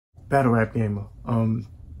Battle Rap Gamer.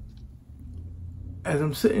 As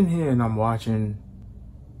I'm sitting here and I'm watching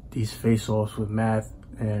these face-offs with Math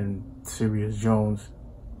and Serious Jones,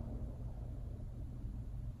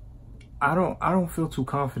 I don't feel too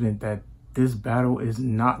confident that this battle is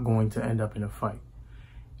not going to end up in a fight.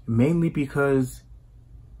 Mainly because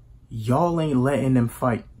y'all ain't letting them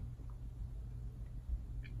fight.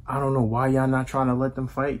 I don't know why y'all not trying to let them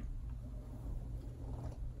fight,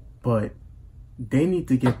 but they need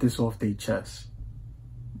to get this off their chest.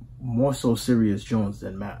 More so Serious Jones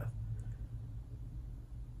than Math.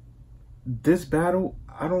 This battle,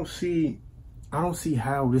 I don't see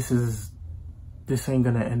how this ain't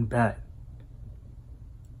gonna end bad.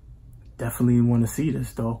 Definitely want to see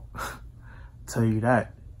this though. Tell you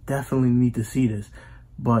that. Definitely need to see this.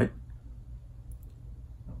 But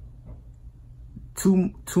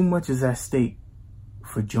too much is at stake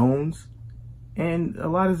for Jones, and a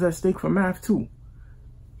lot is at stake for Math too.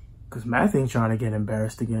 Because Math ain't trying to get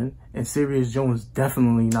embarrassed again, and Serious Jones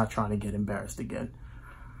definitely not trying to get embarrassed again.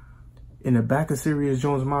 In the back of Serious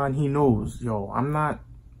Jones' mind, he knows, yo, I'm not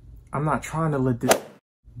trying to let this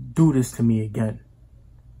do this to me again.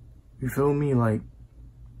 You feel me? Like,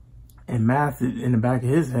 and Math, in the back of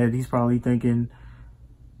his head, he's probably thinking,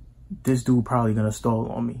 this dude probably gonna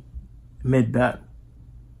stall on me mid-battle.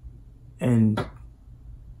 And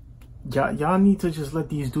y'all need to just let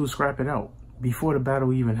these dudes scrap it out before the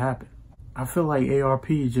battle even happened. I feel like ARP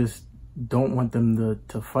just don't want them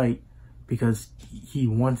to fight because he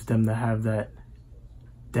wants them to have that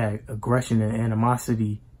aggression and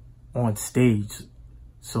animosity on stage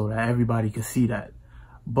so that everybody can see that.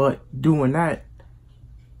 But doing that,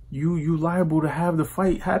 you liable to have the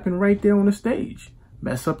fight happen right there on the stage.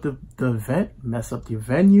 Mess up the event, mess up your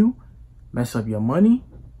venue, mess up your money.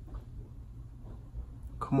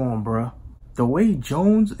 Come on, bruh. The way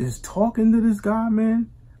Jones is talking to this guy,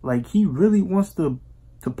 man, like he really wants to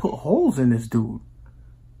put holes in this dude.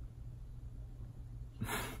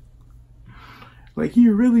 Like he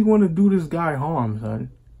really want to do this guy harm,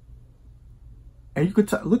 son. And you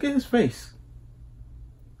could look at his face.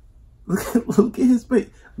 Look at his face.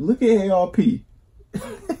 Look at ARP.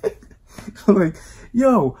 Like,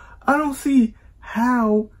 yo, I don't see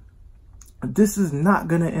how this is not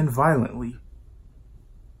gonna end violently.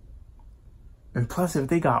 And plus, if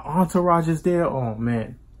they got entourages there, oh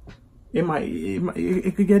man,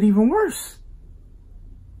 it could get even worse.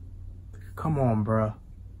 Come on, bruh.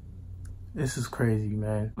 This is crazy,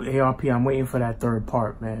 man. ARP, I'm waiting for that third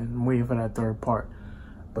part, man. I'm waiting for that third part.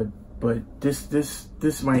 But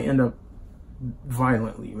this might end up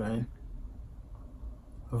violently, man.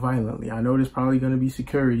 Violently. I know there's probably gonna be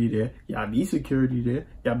security there. Y'all need security there.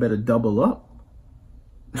 Y'all better double up.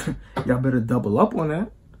 Y'all better double up on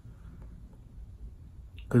that.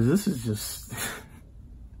 Cause this is just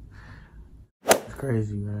it's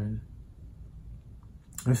crazy, man.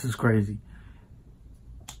 This is crazy.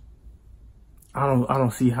 I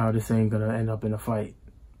don't see how this ain't gonna end up in a fight.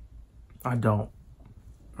 I don't.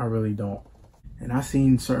 I really don't. And I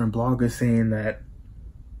seen certain bloggers saying that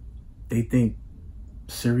they think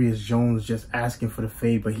Serious Jones just asking for the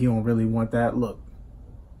fade, but he don't really want that. Look,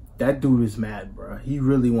 that dude is mad, bro. He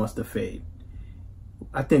really wants to fade.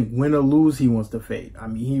 I think win or lose, he wants to fade. I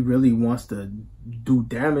mean, he really wants to do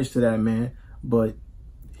damage to that man, but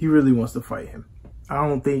he really wants to fight him. I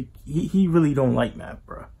don't think, he really don't like Math,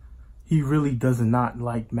 bro. He really does not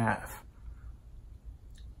like Math.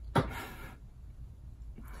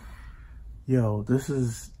 Yo, this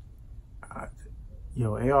is,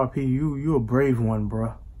 yo, ARP, you a brave one,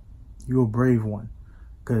 bro. You a brave one.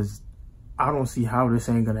 Because I don't see how this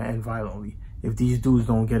ain't going to end violently if these dudes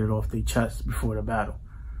don't get it off their chest before the battle.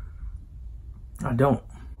 I don't.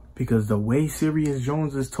 Because the way Serious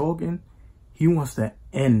Jones is talking, he wants to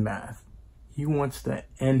end Math. He wants to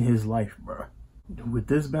end his life, bro. With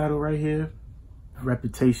this battle right here,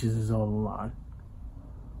 reputations is on the line.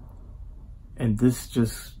 And this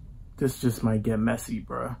just might get messy,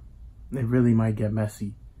 bro. It really might get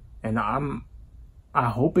messy. And I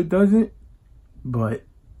hope it doesn't, but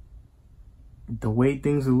the way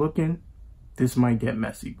things are looking, this might get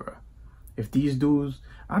messy, bro. If these dudes,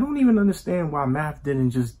 I don't even understand why Math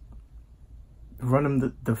didn't just run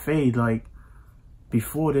him the fade like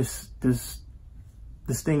before this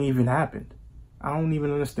thing even happened. I don't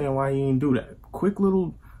even understand why he didn't do that. Quick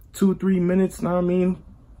little 2-3 minutes, know what I mean?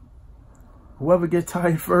 Whoever gets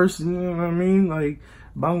tired first, you know what I mean? Like,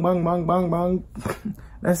 bang, bang, bang, bang, bang.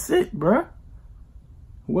 That's it, bruh.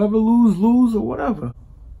 Whoever lose or whatever.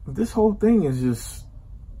 This whole thing is just,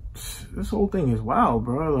 this whole thing is wild,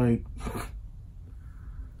 bro. Like,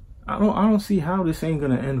 I don't see how this ain't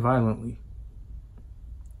gonna end violently.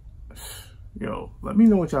 Yo, let me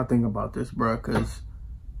know what y'all think about this, bro, because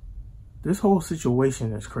this whole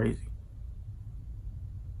situation is crazy.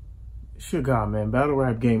 It's your guy, man. Battle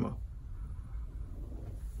Rap Gamer.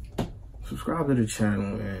 Subscribe to the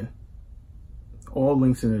channel, man. All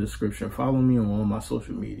links in the description. Follow me on all my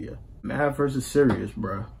social media. Mav versus Serious,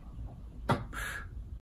 bro.